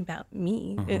talking about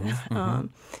me,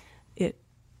 it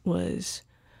was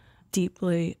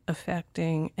deeply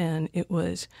affecting, and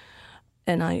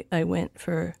I went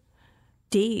for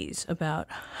days about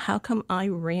how come I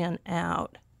ran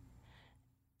out.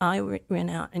 Ran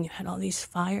out, and you had all these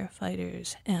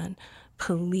firefighters and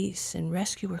police and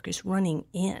rescue workers running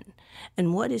in.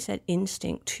 And what is that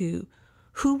instinct to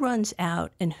who runs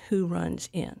out and who runs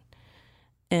in?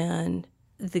 And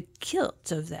the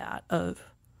guilt of that, of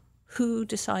who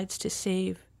decides to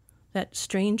save that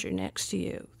stranger next to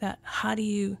you,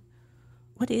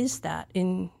 what is that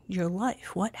in your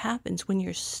life? What happens when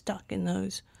you're stuck in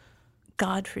those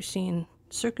God-foreseen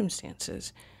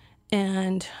circumstances?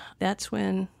 And that's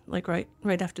when, right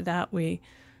after that, we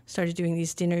started doing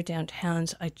these dinner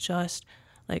downtowns. I just,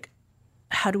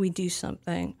 how do we do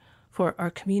something for our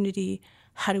community?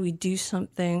 How do we do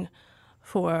something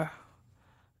for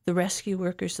the rescue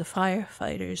workers, the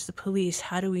firefighters, the police?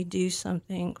 How do we do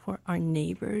something for our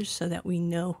neighbors so that we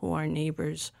know who our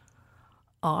neighbors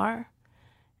are?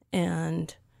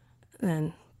 And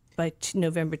then by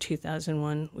November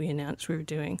 2001, we announced we were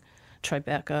doing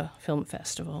Tribeca Film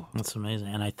Festival. That's amazing.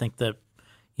 And I think that,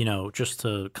 just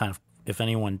to kind of, if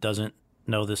anyone doesn't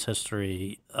know this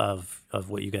history of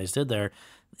what you guys did there,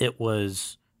 it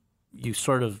was, you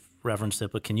sort of referenced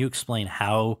it, but can you explain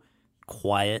how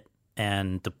quiet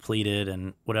and depleted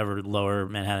and whatever Lower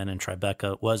Manhattan and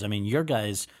Tribeca was? I mean, your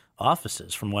guys'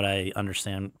 offices, from what I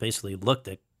understand, basically looked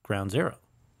at Ground Zero.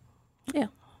 Yeah.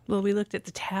 Well, we looked at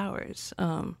the towers.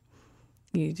 You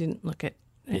didn't look at...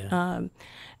 Yeah.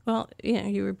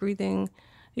 You were breathing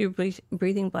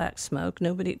black smoke.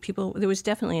 There was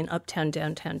definitely an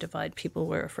uptown-downtown divide. People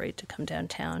were afraid to come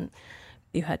downtown.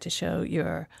 You had to show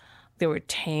there were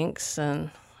tanks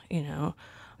and,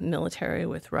 military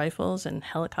with rifles and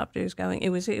helicopters going. It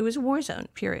was a war zone,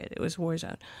 period. It was a war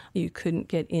zone. You couldn't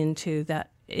get into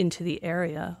the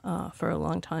area for a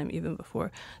long time, even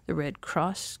before the Red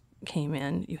Cross came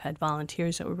in. You had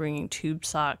volunteers that were bringing tube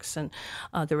socks, and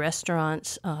the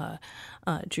restaurants,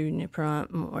 Drew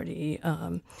Niperant,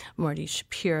 Marty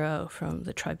Shapiro from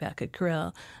the Tribeca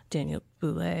Grill, Daniel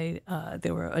Boulay.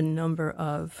 There were a number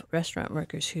of restaurant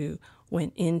workers who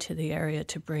went into the area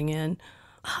to bring in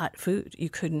hot food.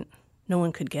 No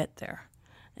one could get there.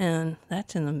 And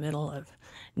that's in the middle of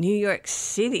New York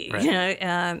City,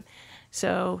 right.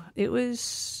 So it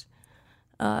was...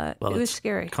 it was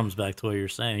scary. It comes back to what you're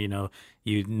saying.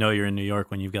 You're in New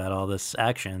York when you've got all this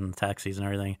action, taxis and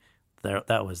everything.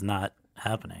 That was not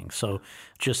happening. So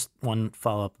just one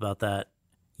follow-up about that.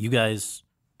 You guys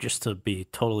just to be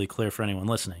totally clear for anyone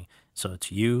listening, so it's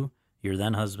you, your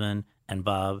then husband, and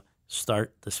Bob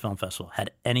start this film festival.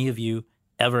 Had any of you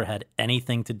ever had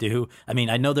anything to do? I mean,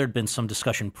 I know there'd been some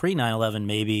discussion pre 9/11,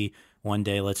 maybe one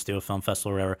day let's do a film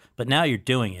festival or whatever, but now you're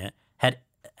doing it.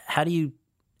 How do you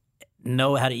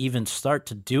know how to even start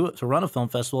to run a film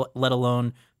festival, let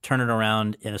alone turn it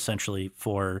around in essentially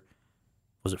 4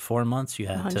 months you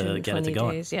had to get it to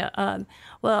going? Days, yeah.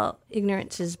 Well,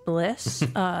 ignorance is bliss.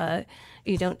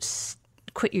 You don't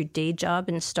quit your day job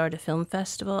and start a film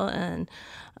festival. And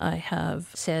I have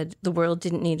said the world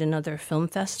didn't need another film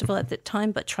festival at the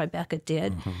time, but Tribeca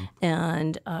did. Mm-hmm.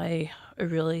 And I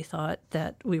really thought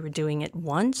that we were doing it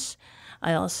once.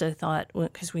 I also thought,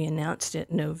 because we announced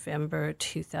it November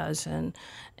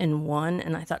 2001,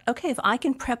 and I thought, okay, if I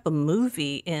can prep a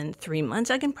movie in 3 months,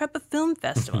 I can prep a film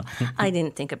festival. I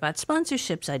didn't think about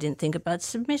sponsorships. I didn't think about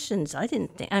submissions. I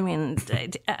didn't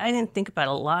think about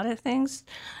a lot of things.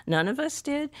 None of us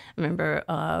did. I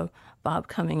remember Bob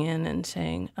coming in and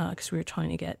saying, because we were trying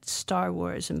to get Star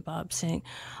Wars, and Bob saying,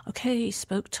 okay, he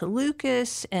spoke to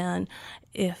Lucas, and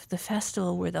if the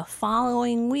festival were the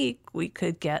following week, we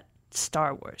could get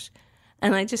Star Wars.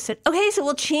 And I just said, okay, so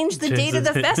we'll change the date of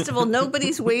the festival.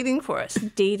 Nobody's waiting for us.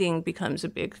 Dating becomes a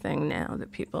big thing now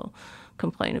that people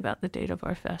complain about the date of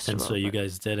our festival. And so you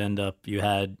guys did end up, you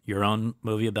had your own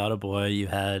movie about a boy, you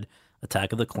had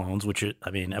Attack of the Clones, which,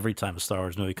 every time a Star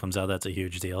Wars movie comes out, that's a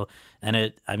huge deal. And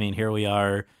here we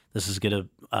are. This is going to,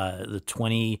 the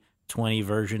 2020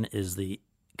 version is going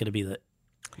to be the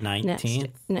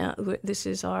 19th? No, this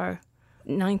is our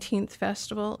 19th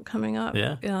festival coming up.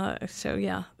 Yeah. So,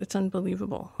 yeah, it's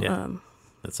unbelievable. Yeah,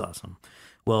 that's awesome.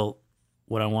 Well,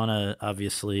 what I want to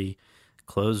obviously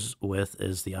close with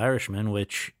is The Irishman,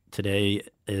 which today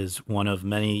is one of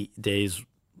many days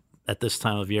at this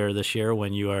time of year this year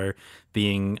when you are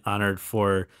being honored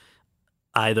for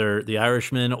either The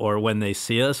Irishman or When They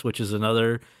See Us, which is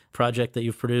another project that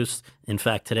you've produced. In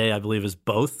fact, today I believe is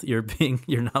both you're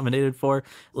nominated for.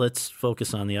 Let's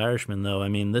focus on The Irishman, though. I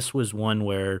mean, this was one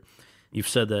where you've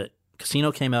said that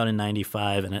Casino came out in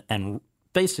 95, and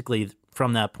basically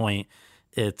from that point,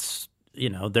 it's,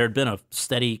 there'd been a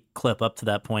steady clip up to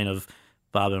that point of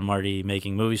Bob and Marty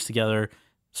making movies together.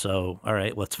 So, all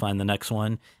right, let's find the next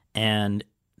one. And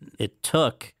it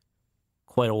took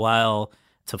quite a while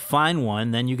to find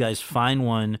one. Then you guys find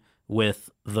one with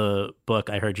the book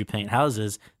I Heard You Paint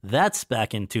Houses. That's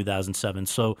back in 2007.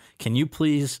 So can you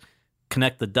please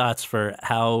connect the dots for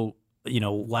how,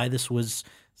 why this was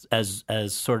as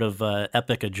sort of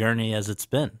epic a journey as it's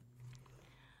been?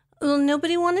 Well,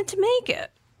 nobody wanted to make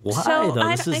it. Why, though?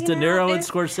 This is De Niro and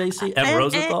Scorsese and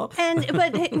Rosenthal?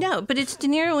 But it's De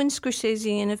Niro and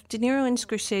Scorsese, and if De Niro and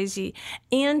Scorsese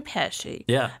and Pesci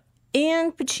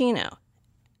and Pacino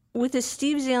with a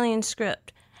Steve Zalian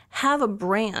script have a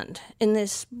brand in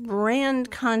this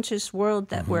brand-conscious world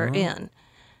that we're in,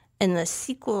 and the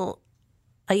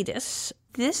sequel-itis,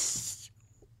 this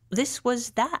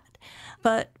was that.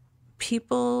 But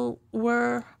people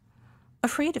were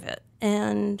afraid of it.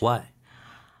 And why?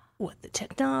 What the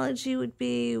technology would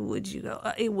be, would you go...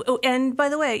 and by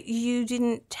the way, you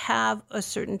didn't have a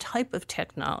certain type of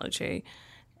technology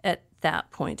at that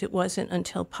point. It wasn't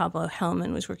until Pablo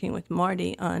Hellman was working with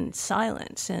Marty on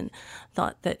Silence and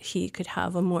thought that he could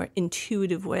have a more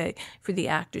intuitive way for the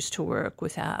actors to work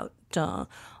without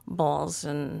balls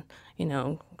and,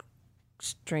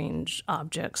 strange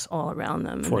objects all around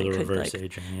them. For the reverse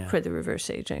aging, yeah. For the reverse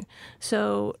aging.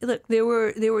 So, look, there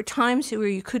were times where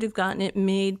you could have gotten it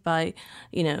made by,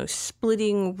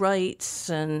 splitting rights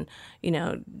and,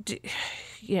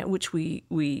 which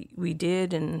we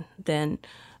did, and then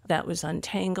that was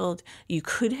untangled. You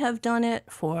could have done it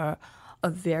for a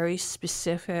very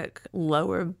specific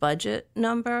lower budget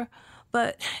number,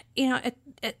 but,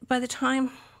 by the time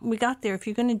we got there, if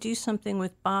you're going to do something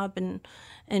with Bob and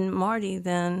Marty,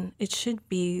 then it should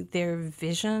be their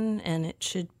vision and it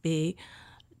should be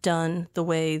done the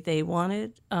way they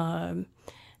wanted. And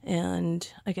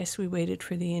I guess we waited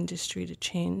for the industry to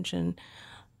change, and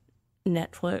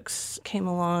Netflix came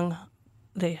along.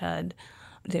 They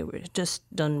were just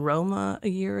done Roma a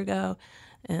year ago.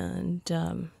 And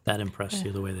that impressed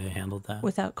you, the way they handled that?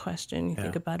 Without question. You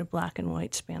think about a black and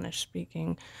white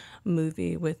Spanish-speaking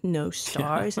movie with no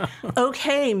stars.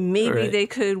 Okay, maybe they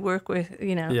could work with,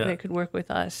 they could work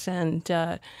with us. And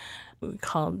we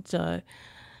called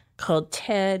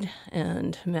Ted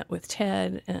and met with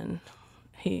Ted, and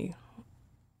he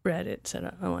read it,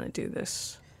 said, I want to do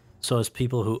this. So as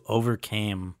people who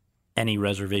overcame any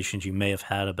reservations you may have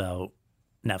had about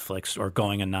Netflix or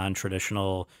going a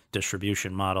non-traditional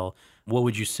distribution model, what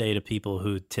would you say to people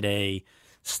who today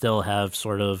still have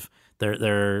sort of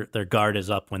their guard is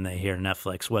up when they hear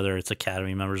Netflix, whether it's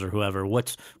Academy members or whoever.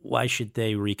 Why should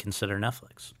they reconsider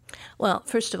Netflix? Well,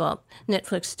 first of all,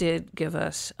 Netflix did give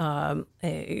us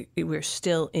we're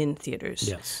still in theaters.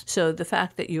 Yes. So the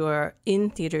fact that you are in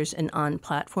theaters and on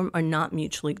platform are not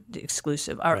mutually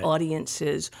exclusive. Our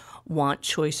audiences want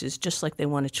choices, just like they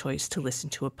want a choice to listen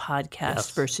to a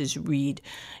podcast versus read,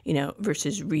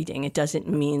 versus reading. It doesn't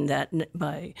mean that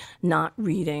by not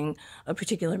reading a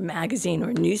particular magazine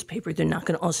or newspaper, they're not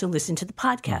going to also listen to the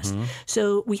podcast. Mm-hmm.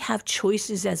 So we have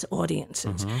choices as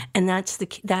audiences, and that's the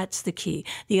key.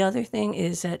 The other thing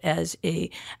is that as a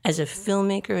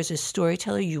filmmaker, as a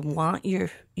storyteller, you want your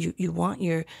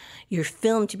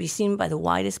film to be seen by the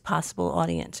widest possible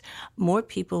audience. More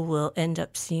people will end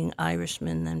up seeing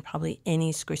Irishman than probably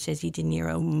any Scorsese De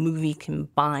Niro movie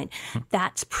combined.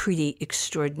 That's pretty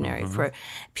extraordinary for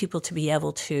people to be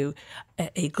able to,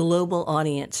 a global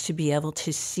audience, to be able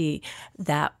to see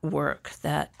that work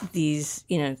that these,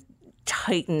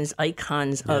 titans,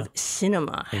 icons of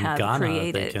cinema in have Ghana,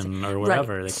 created, they can, or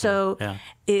wherever. Right. They can, so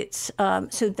it's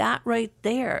so that right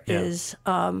there is.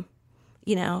 That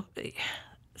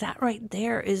right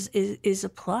there is a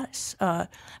plus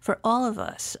for all of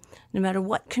us, no matter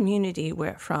what community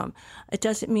we're from. It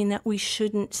doesn't mean that we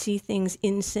shouldn't see things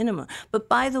in cinema. But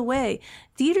by the way,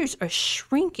 theaters are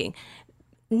shrinking.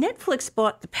 Netflix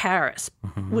bought the Paris,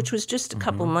 which was just a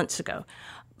couple months ago.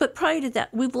 But prior to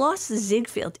that, we've lost the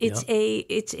Ziegfeld. It's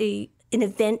an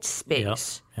event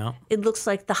space. Yeah. It looks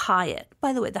like the Hyatt.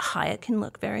 By the way, the Hyatt can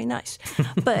look very nice,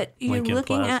 but you're Lincoln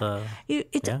looking Plaza.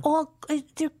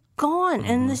 They're gone,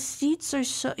 and the seats are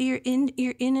so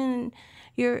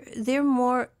they're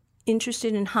more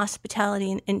interested in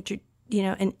hospitality and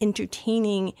and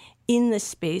entertaining in the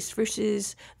space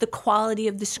versus the quality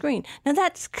of the screen. Now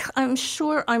I'm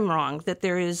sure I'm wrong that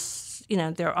there is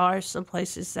there are some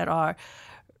places that are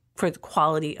for the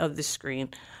quality of the screen,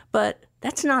 but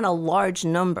that's not a large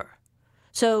number.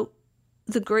 So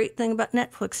the great thing about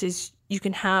Netflix is you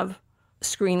can have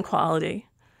screen quality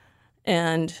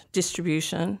and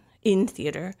distribution in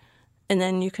theater, and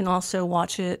then you can also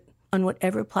watch it on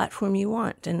whatever platform you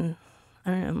want. And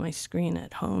I don't know, my screen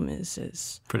at home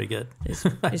is pretty good. Is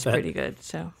pretty good.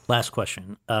 So last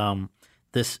question.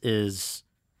 This is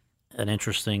an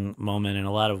interesting moment in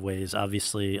a lot of ways.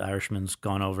 Obviously, Irishman's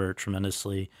gone over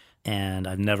tremendously, and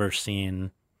I've never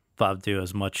seen Bob do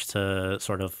as much to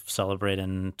sort of celebrate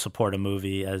and support a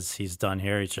movie as he's done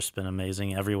here. He's just been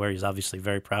amazing everywhere. He's obviously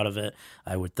very proud of it.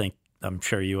 I'm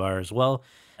sure you are as well.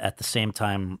 At the same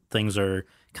time, things are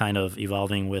kind of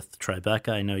evolving with Tribeca.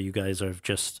 I know you guys have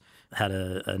just had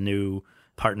a new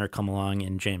partner come along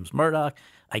in James Murdoch.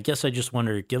 I guess I just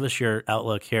wonder, give us your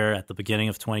outlook here at the beginning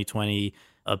of 2020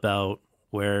 about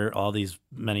where all these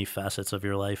many facets of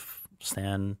your life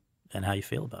stand and how you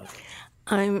feel about it.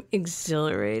 I'm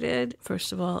exhilarated.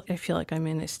 First of all, I feel like I'm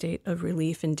in a state of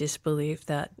relief and disbelief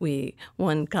that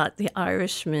one got The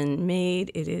Irishman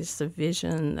made. It is the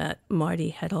vision that Marty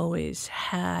had always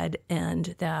had,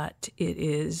 and that it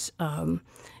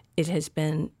has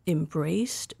been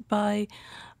embraced by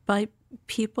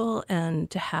people, and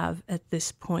to have at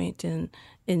this point in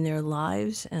their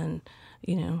lives, and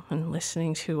and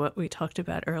listening to what we talked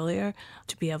about earlier,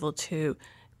 to be able to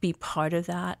be part of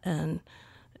that and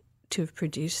to have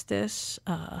produced this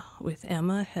with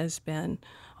Emma has been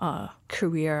a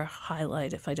career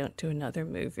highlight. If I don't do another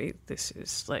movie, this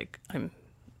is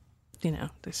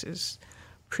this is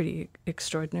pretty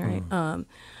extraordinary.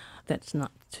 That's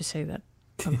not to say that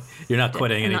you're not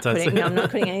quitting anytime soon. No, I'm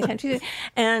not quitting anytime soon.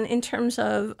 And in terms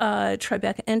of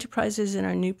Tribeca Enterprises and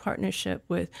our new partnership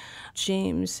with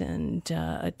James and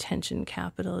Attention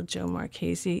Capital, Joe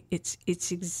Marchese, it's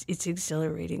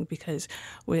exhilarating because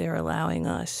they're allowing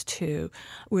us to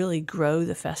really grow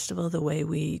the festival the way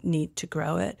we need to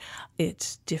grow it.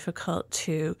 It's difficult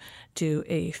to do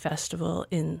a festival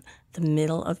in the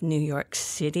middle of New York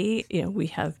City. We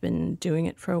have been doing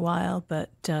it for a while, but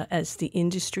as the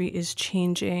industry is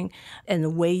changing and the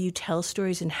way you tell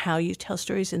stories and how you tell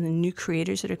stories and the new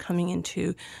creators that are coming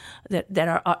into that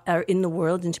are in the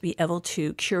world, and to be able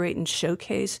to curate and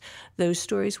showcase those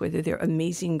stories, whether they're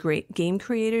amazing, great game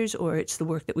creators, or it's the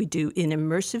work that we do in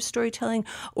immersive storytelling,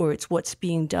 or it's what's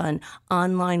being done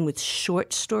online with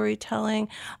short storytelling.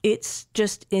 It's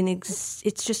just an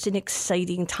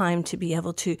exciting time to be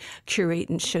able to curate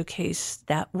and showcase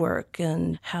that work,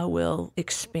 and how we'll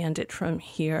expand it from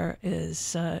here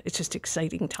is it's just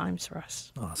exciting times for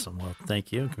us. Awesome. Well,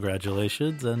 thank you.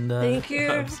 Congratulations. And thank you.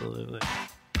 Absolutely.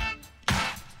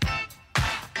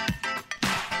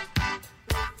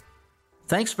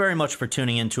 Thanks very much for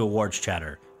tuning in to Awards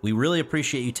Chatter. We really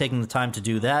appreciate you taking the time to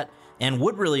do that, and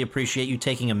would really appreciate you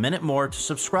taking a minute more to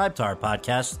subscribe to our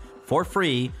podcast for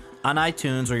free on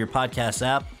iTunes or your podcast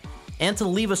app, and to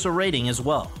leave us a rating as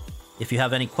well. If you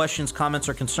have any questions, comments,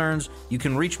 or concerns, you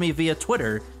can reach me via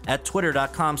Twitter at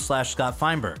twitter.com/Scott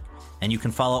Feinberg, and you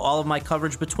can follow all of my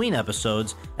coverage between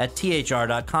episodes at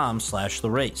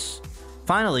thr.com/The Race.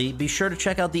 Finally, be sure to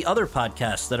check out the other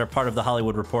podcasts that are part of the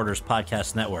Hollywood Reporters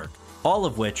Podcast Network, all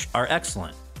of which are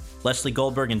excellent. Leslie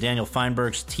Goldberg and Daniel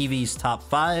Feinberg's TV's Top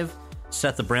 5,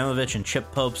 Seth Abramovich and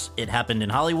Chip Pope's It Happened in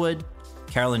Hollywood,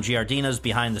 Carolyn Giardina's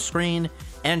Behind the Screen,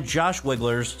 and Josh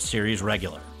Wigler's Series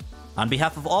Regular. On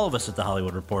behalf of all of us at The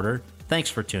Hollywood Reporter, thanks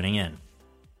for tuning in.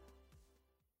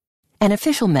 An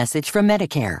official message from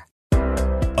Medicare.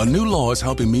 A new law is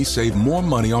helping me save more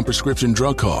money on prescription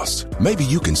drug costs. Maybe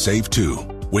you can save too.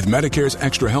 With Medicare's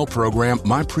Extra Help program,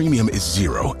 my premium is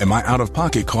zero and my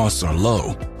out-of-pocket costs are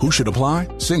low. Who should apply?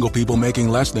 Single people making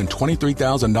less than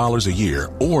 $23,000 a year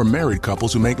or married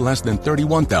couples who make less than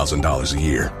 $31,000 a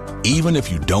year. Even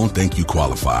if you don't think you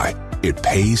qualify, it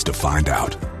pays to find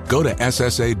out. Go to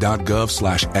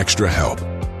ssa.gov/extra help.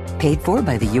 Paid for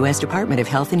by the U.S. Department of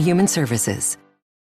Health and Human Services.